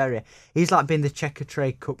 centre-forward for Bury. He's like been the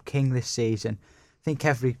Checkatrade Cup king this season. I think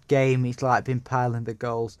every game he's like been piling the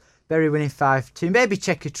goals. Bury winning 5-2. Maybe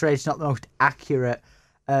Checkatrade's not the most accurate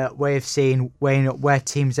way of weighing up where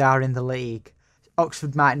teams are in the league.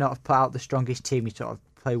 Oxford might not have put out the strongest team. He sort of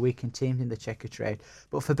play weakened teams in the Checkatrade.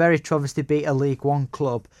 But for Bury to obviously beat a League One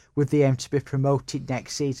club with the aim to be promoted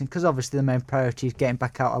next season, because obviously the main priority is getting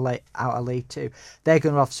back out of League Two, they're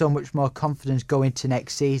going to have so much more confidence going to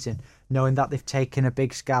next season, knowing that they've taken a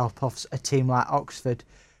big scalp off a team like Oxford,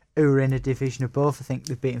 who are in a division above. I think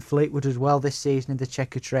they've beaten Fleetwood as well this season in the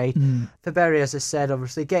Checkatrade. For Bury, as I said,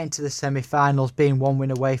 obviously getting to the semi-finals, being 1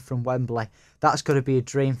 win away from Wembley, that's got to be a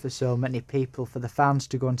dream for so many people. For the fans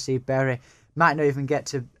to go and see Bury, might not even get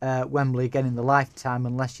to Wembley again in the lifetime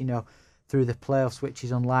unless, through the playoffs, which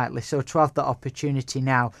is unlikely. So to have that opportunity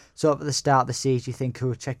now, so at the start of the season you think,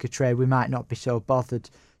 Checkatrade, we might not be so bothered.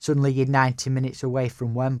 Suddenly you're 90 minutes away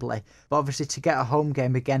from Wembley. But obviously to get a home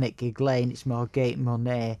game again at Gig Lane, it's more gate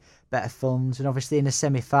money, better funds. And obviously in a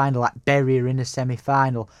semi-final, like Bury are in a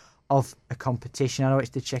semi-final of a competition. I know it's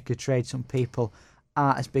the Checkatrade, some people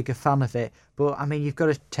aren't as big a fan of it. But, you've got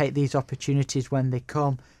to take these opportunities when they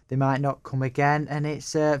come. They might not come again. And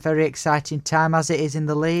it's a very exciting time as it is in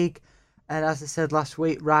the league. And as I said last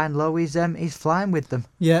week, Ryan Lowe is flying with them.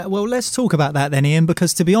 Yeah, well, let's talk about that then, Ian,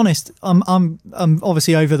 because to be honest, I'm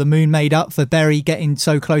obviously over the moon, made up for Bury getting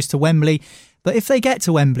so close to Wembley. But if they get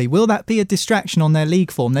to Wembley, will that be a distraction on their league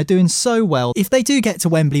form? They're doing so well. If they do get to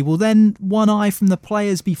Wembley, will then one eye from the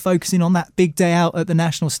players be focusing on that big day out at the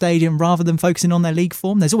National Stadium rather than focusing on their league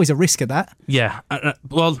form? There's always a risk of that. Yeah,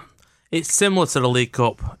 well, it's similar to the League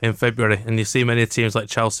Cup in February, and you see many teams like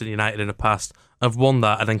Chelsea and United in the past have won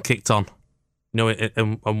that and then kicked on.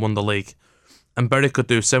 And won the league. And Bury could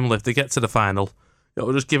do similar. If they get to the final,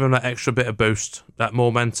 it'll just give them that extra bit of boost, that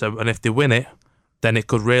momentum. And if they win it, then it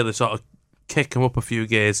could really sort of kick them up a few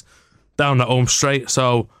gears down that home straight.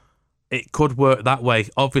 So it could work that way.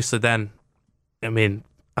 Obviously, then,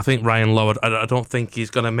 I think Ryan Lowe, I don't think he's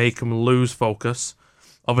going to make them lose focus.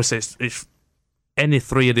 Obviously, it's any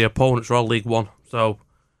three of the opponents are all League One. So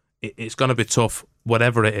it's going to be tough,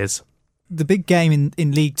 whatever it is. The big game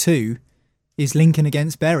in League Two is Lincoln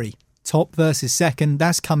against Bury, top versus second.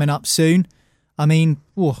 That's coming up soon.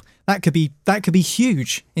 That could be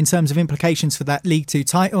huge in terms of implications for that League Two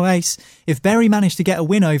title race. If Bury managed to get a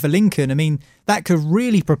win over Lincoln, that could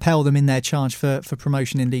really propel them in their charge for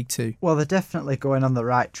promotion in League Two. Well, they're definitely going on the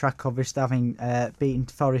right track. Obviously, having beaten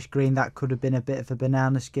Forest Green, that could have been a bit of a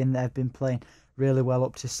banana skin. They've been playing really well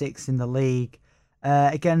up to sixth in the league.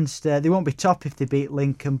 They won't be top if they beat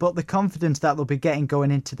Lincoln, but the confidence that they'll be getting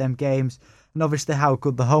going into them games, and obviously how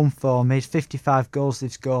good the home form is. 55 goals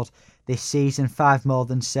they've scored this season, 5 more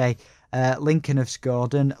than, say, Lincoln have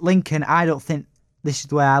scored. And Lincoln, I don't think, this is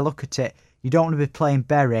the way I look at it, you don't want to be playing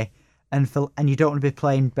Bury, and you don't want to be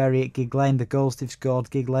playing Bury at Gig Lane. The goals they've scored,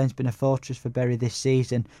 Gig Lane's been a fortress for Bury this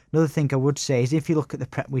season. Another thing I would say is if you look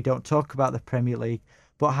at we don't talk about the Premier League,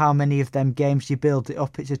 but how many of them games you build it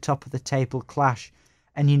up, it's a top of the table clash,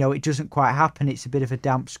 and it doesn't quite happen. It's a bit of a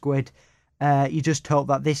damp squid. You just hope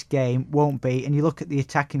that this game won't be. And you look at the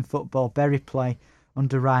attacking football Bury play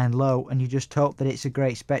under Ryan Lowe, and you just hope that it's a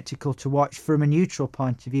great spectacle to watch from a neutral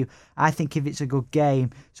point of view. I think if it's a good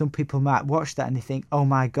game, some people might watch that and they think, oh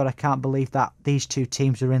my God, I can't believe that these two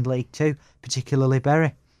teams are in League Two, particularly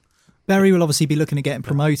Bury. Bury will obviously be looking at getting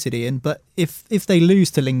promoted, Ian, but if they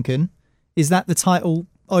lose to Lincoln, is that the title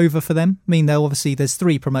over for them? There's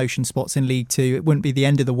 3 promotion spots in League Two. It wouldn't be the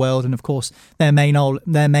end of the world, and of course their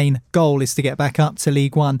main goal is to get back up to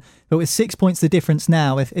League One. But with 6 points the difference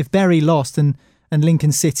now, if Bury lost and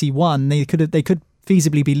Lincoln City won, they could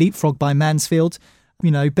feasibly be leapfrogged by Mansfield.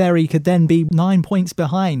 Bury could then be 9 points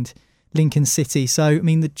behind Lincoln City. So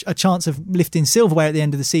a chance of lifting silverware at the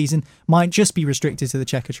end of the season might just be restricted to the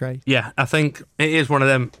Checkatrade. Yeah, I think it is one of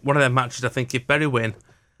them matches. I think if Bury win,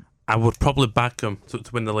 I would probably back them to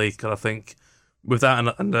win the league, because I think with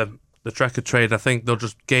that and the Checkatrade, I think they'll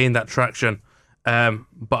just gain that traction. But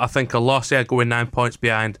I think a loss, going 9 points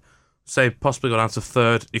behind, say possibly go down to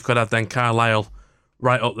third, you could have then Carlisle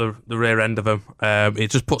right up the rear end of them. It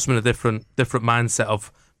just puts them in a different mindset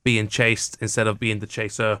of being chased instead of being the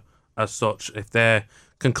chaser as such. If they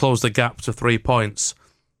can close the gap to 3 points,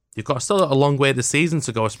 you've got still a long way of the season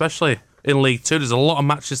to go, especially in League Two. There's a lot of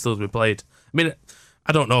matches still to be played.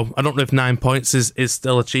 I don't know if 9 points is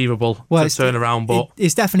still achievable to turn around, but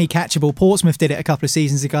it's definitely catchable. Portsmouth did it a couple of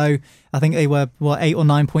seasons ago. I think they were 8 or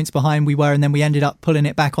 9 points behind we were, and then we ended up pulling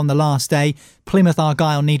it back on the last day. Plymouth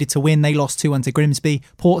Argyle needed to win. They lost 2-1 to Grimsby.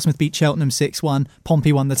 Portsmouth beat Cheltenham 6-1.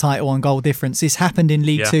 Pompey won the title on goal difference. This happened in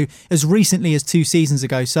League Two as recently as 2 seasons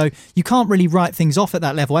ago. So you can't really write things off at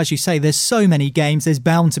that level. As you say, there's so many games. There's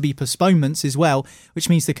bound to be postponements as well, which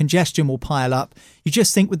means the congestion will pile up. You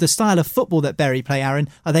just think with the style of football that Bury play, Aaron?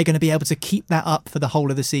 Are they going to be able to keep that up for the whole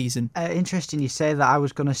of the season? Interesting you say that. I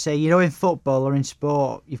was going to say, in football or in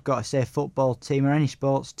sport, you've got to say football team or any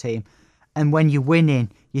sports team. And when you're winning,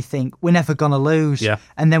 you think, we're never going to lose. Yeah.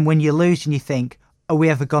 And then when you're losing, you think, are we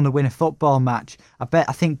ever going to win a football match?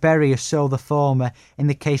 I think Bury is so the former in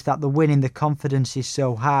the case that the winning, the confidence is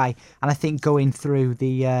so high. And I think going through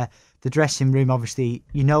the dressing room, obviously,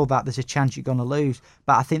 that there's a chance you're going to lose.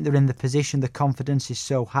 But I think they're in the position, the confidence is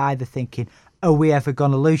so high, they're thinking, are we ever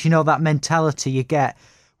going to lose? That mentality you get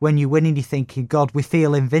when you're winning, you're thinking, God, we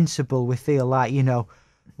feel invincible. We feel like,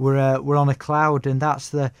 we're on a cloud, and that's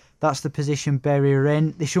the position Bury are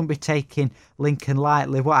in. They shouldn't be taking Lincoln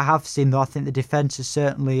lightly. What I have seen, though, I think the defence has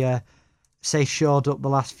certainly shored up the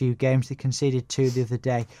last few games. They conceded 2 the other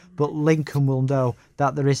day, but Lincoln will know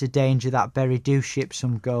that there is a danger that Bury do ship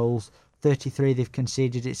some goals. 33 they've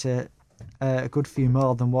conceded. It's a good few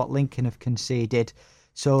more than what Lincoln have conceded.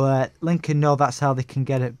 So Lincoln know that's how they can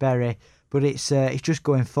get at Bury, but it's just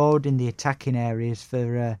going forward in the attacking areas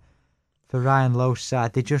for Ryan Lowe's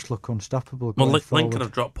side. They just look unstoppable. Well, forward. Lincoln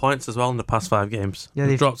have dropped points as well in the past 5 games. Yeah,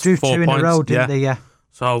 they've dropped drew 4 2 in points. a row, didn't they? Yeah.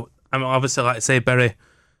 So, obviously, like I say, Bury,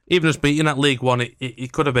 even just beating that League One,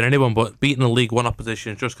 it could have been anyone, but beating the League One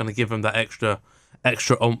opposition is just going to give them that extra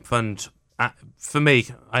oomph. And for me,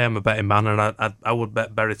 I am a betting man, and I would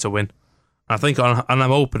bet Bury to win. I think, and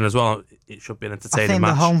I'm open as well, it should be an entertaining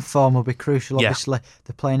match. I think the home form will be crucial. Obviously,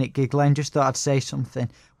 they're playing at Gig Lane. Just thought I'd say something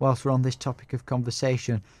whilst we're on this topic of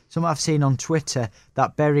conversation. Something I've seen on Twitter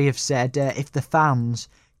that Bury have said, if the fans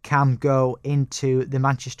can go into the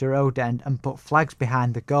Manchester Road end and put flags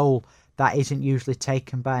behind the goal that isn't usually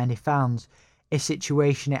taken by any fans, a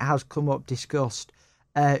situation it has come up discussed.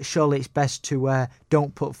 Surely it's best to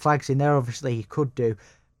don't put flags in there. Obviously, you could do.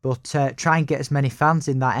 But try and get as many fans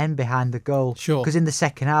in that end behind the goal. Sure. Because in the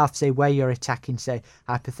second half, say, where you're attacking, say,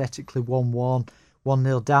 hypothetically 1-1,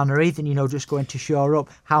 1-0 down, or even, just going to shore up,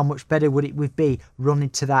 how much better would it be running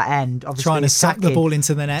to that end? Obviously, trying to sack the ball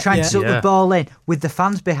into the net. Trying to suck the ball in with the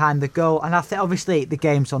fans behind the goal. And I think, obviously, the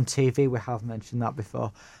game's on TV. We have mentioned that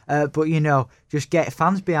before. But, just get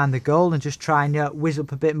fans behind the goal and just try and whiz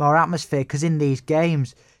up a bit more atmosphere. Because in these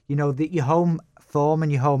games, your home form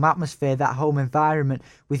and your home atmosphere, that home environment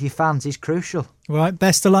with your fans is crucial. Right,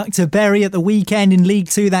 best of luck to Bury at the weekend in League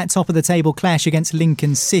 2, that top of the table clash against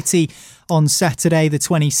Lincoln City on Saturday the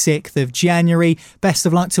 26th of January. Best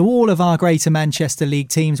of luck to all of our Greater Manchester League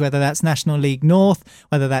teams, whether that's National League North,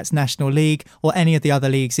 whether that's National League or any of the other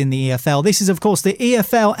leagues in the EFL. This is of course the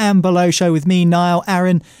EFL and Below Show with me, Niall,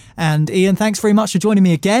 Aaron and Ian. Thanks very much for joining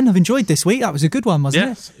me again. I've enjoyed this week. That was a good one, wasn't it?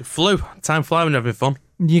 Yes, it flew. Time flying and having fun.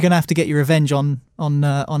 You're going to have to get your revenge on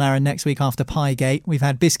Aaron next week after Piegate. We've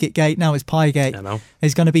had Biscuitgate, now it's Piegate. I know.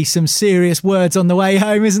 There's going to be some serious words on the way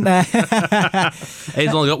home, isn't there?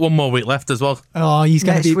 He's only got 1 more week left as well. Oh, he's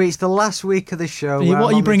going to be... Next week's the last week of the show.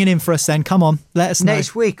 What are you bringing in for us then? Come on, let us know.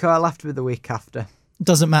 Next week, or I'll have to be the week after.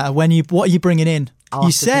 Doesn't matter. What are you bringing in?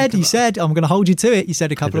 You said, I'm going to hold you to it. You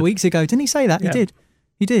said a couple of weeks ago. Didn't he say that? Yeah.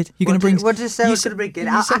 You did. You're going to bring... What did I say I was going to bring in?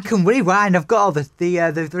 I can rewind. I've got all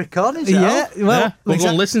the recordings. Yeah, well... Well, go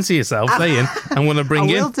and listen to yourself, Ian. I'm going to bring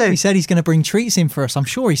in... I will do. He said he's going to bring treats in for us. I'm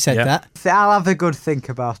sure he said that. I'll have a good think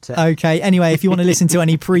about it. Okay, anyway, if you want to listen to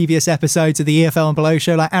any previous episodes of the EFL and Below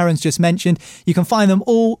Show, like Aaron's just mentioned, you can find them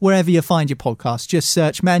all wherever you find your podcasts. Just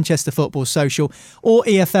search Manchester Football Social or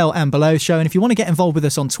EFL and Below Show. And if you want to get involved with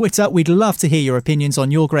us on Twitter, we'd love to hear your opinions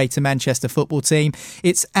on your Greater Manchester football team.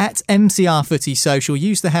 It's at MCR Footy Social.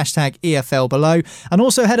 Use the hashtag EFL Below, and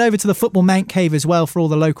also head over to the Football Man Cave as well for all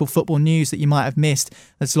the local football news that you might have missed.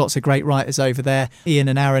 There's lots of great writers over there, Ian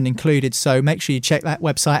and Aaron included, so make sure you check that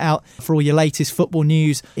website out for all your latest football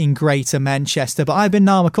news in Greater Manchester. But I've been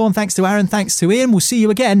Niall McCorn. Thanks to Aaron, thanks to Ian. We'll see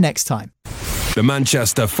you again next time. The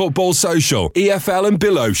Manchester Football Social EFL and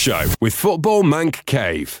Below Show with Football Mank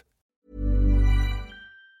Cave.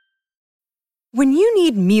 When you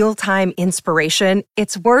need mealtime inspiration,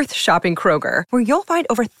 it's worth shopping Kroger, where you'll find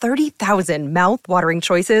over 30,000 mouth-watering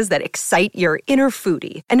choices that excite your inner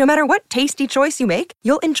foodie. And no matter what tasty choice you make,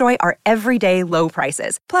 you'll enjoy our everyday low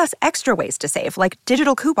prices, plus extra ways to save, like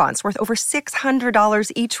digital coupons worth over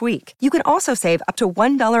 $600 each week. You can also save up to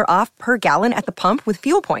 $1 off per gallon at the pump with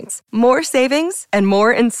fuel points. More savings and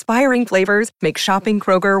more inspiring flavors make shopping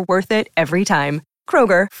Kroger worth it every time.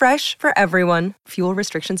 Kroger, fresh for everyone. Fuel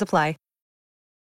restrictions apply.